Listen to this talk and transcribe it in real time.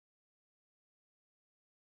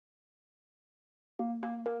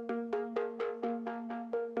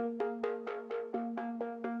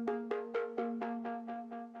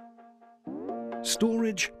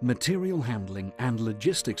Storage, material handling and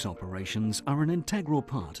logistics operations are an integral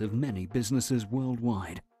part of many businesses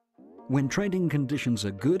worldwide. When trading conditions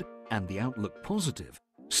are good and the outlook positive,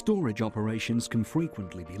 storage operations can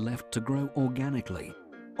frequently be left to grow organically,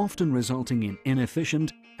 often resulting in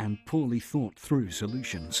inefficient and poorly thought through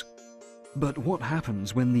solutions. But what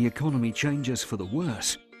happens when the economy changes for the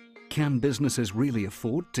worse? Can businesses really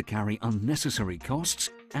afford to carry unnecessary costs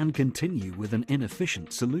and continue with an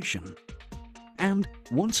inefficient solution? And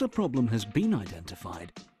once a problem has been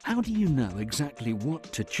identified, how do you know exactly what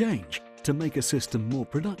to change to make a system more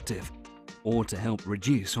productive or to help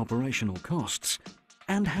reduce operational costs?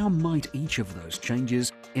 And how might each of those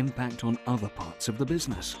changes impact on other parts of the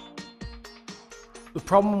business? The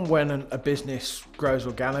problem when a business grows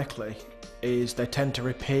organically is they tend to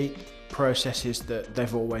repeat processes that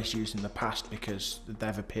they've always used in the past because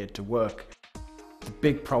they've appeared to work. The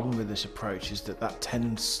big problem with this approach is that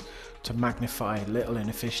tends to magnify little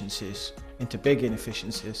inefficiencies into big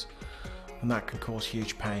inefficiencies, and that can cause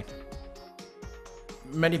huge pain.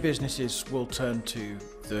 Many businesses will turn to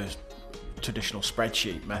the traditional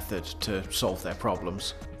spreadsheet method to solve their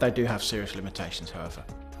problems. They do have serious limitations, however.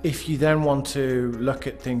 If you then want to look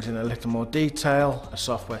at things in a little more detail, a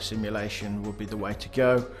software simulation would be the way to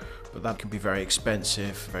go, but that can be very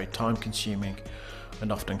expensive, very time consuming,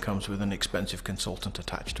 and often comes with an expensive consultant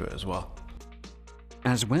attached to it as well.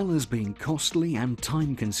 As well as being costly and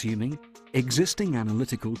time-consuming, existing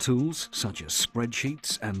analytical tools such as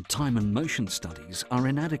spreadsheets and time and motion studies are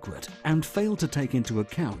inadequate and fail to take into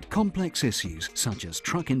account complex issues such as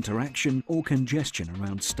truck interaction or congestion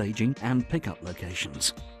around staging and pickup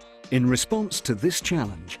locations. In response to this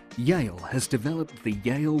challenge, Yale has developed the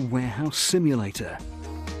Yale Warehouse Simulator.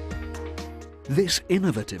 This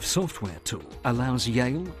innovative software tool allows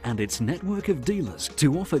Yale and its network of dealers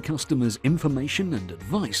to offer customers information and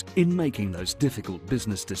advice in making those difficult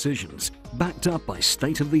business decisions, backed up by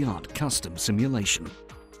state-of-the-art custom simulation.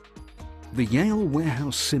 The Yale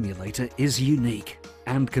Warehouse Simulator is unique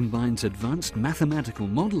and combines advanced mathematical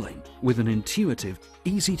modeling with an intuitive,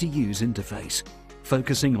 easy-to-use interface,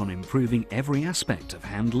 focusing on improving every aspect of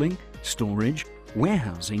handling, storage,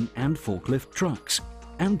 warehousing and forklift trucks,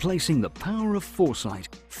 and placing the power of foresight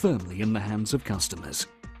firmly in the hands of customers.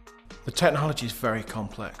 The technology is very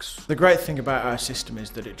complex. The great thing about our system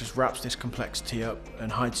is that it just wraps this complexity up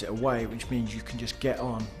and hides it away, which means you can just get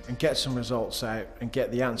on and get some results out and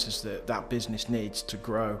get the answers that business needs to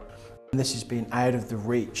grow. And this has been out of the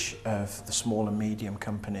reach of the small and medium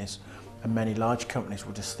companies, and many large companies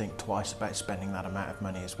will just think twice about spending that amount of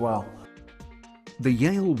money as well. The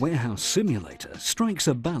Yale Warehouse Simulator strikes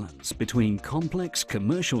a balance between complex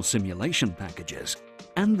commercial simulation packages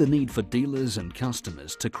and the need for dealers and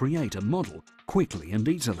customers to create a model quickly and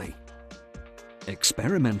easily.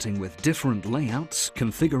 Experimenting with different layouts,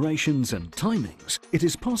 configurations and timings, it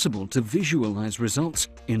is possible to visualize results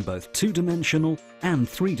in both two-dimensional and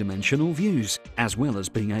three-dimensional views, as well as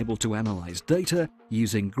being able to analyze data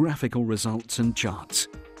using graphical results and charts.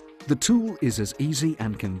 The tool is as easy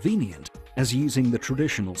and convenient as using the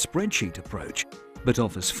traditional spreadsheet approach, but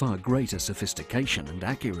offers far greater sophistication and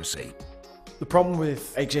accuracy. The problem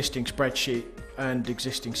with existing spreadsheet and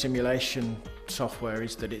existing simulation software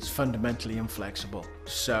is that it's fundamentally inflexible.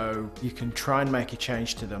 So you can try and make a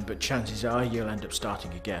change to them, but chances are you'll end up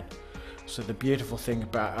starting again. So the beautiful thing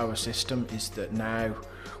about our system is that now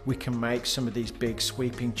we can make some of these big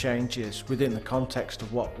sweeping changes within the context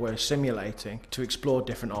of what we're simulating to explore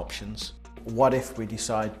different options. What if we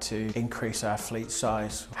decide to increase our fleet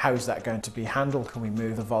size? How is that going to be handled? Can we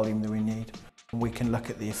move the volume that we need? We can look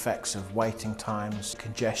at the effects of waiting times,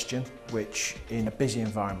 congestion, which in a busy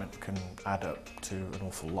environment can add up to an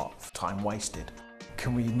awful lot of time wasted.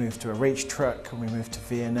 Can we move to a reach truck? Can we move to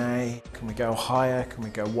VNA? Can we go higher? Can we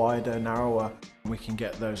go wider, narrower? We can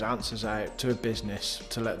get those answers out to a business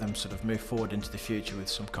to let them sort of move forward into the future with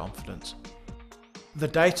some confidence. The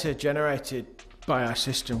data generated by our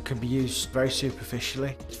system can be used very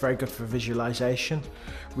superficially. It's very good for visualization.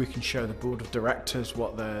 We can show the board of directors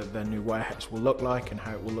what their new warehouse will look like and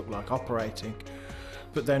how it will look like operating.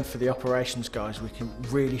 But then for the operations guys, we can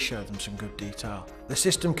really show them some good detail. The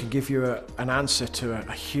system can give you an answer to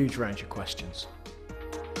a huge range of questions.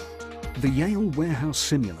 The Yale Warehouse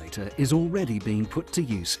Simulator is already being put to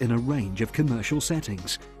use in a range of commercial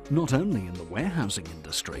settings, not only in the warehousing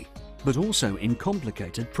industry, but also in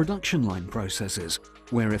complicated production line processes,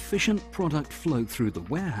 where efficient product flow through the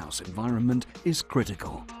warehouse environment is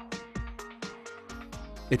critical.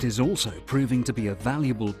 It is also proving to be a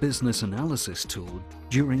valuable business analysis tool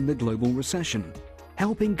during the global recession,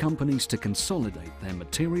 helping companies to consolidate their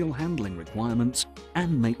material handling requirements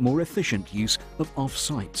and make more efficient use of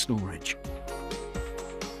off-site storage.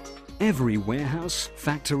 Every warehouse,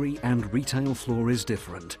 factory and retail floor is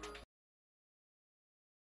different,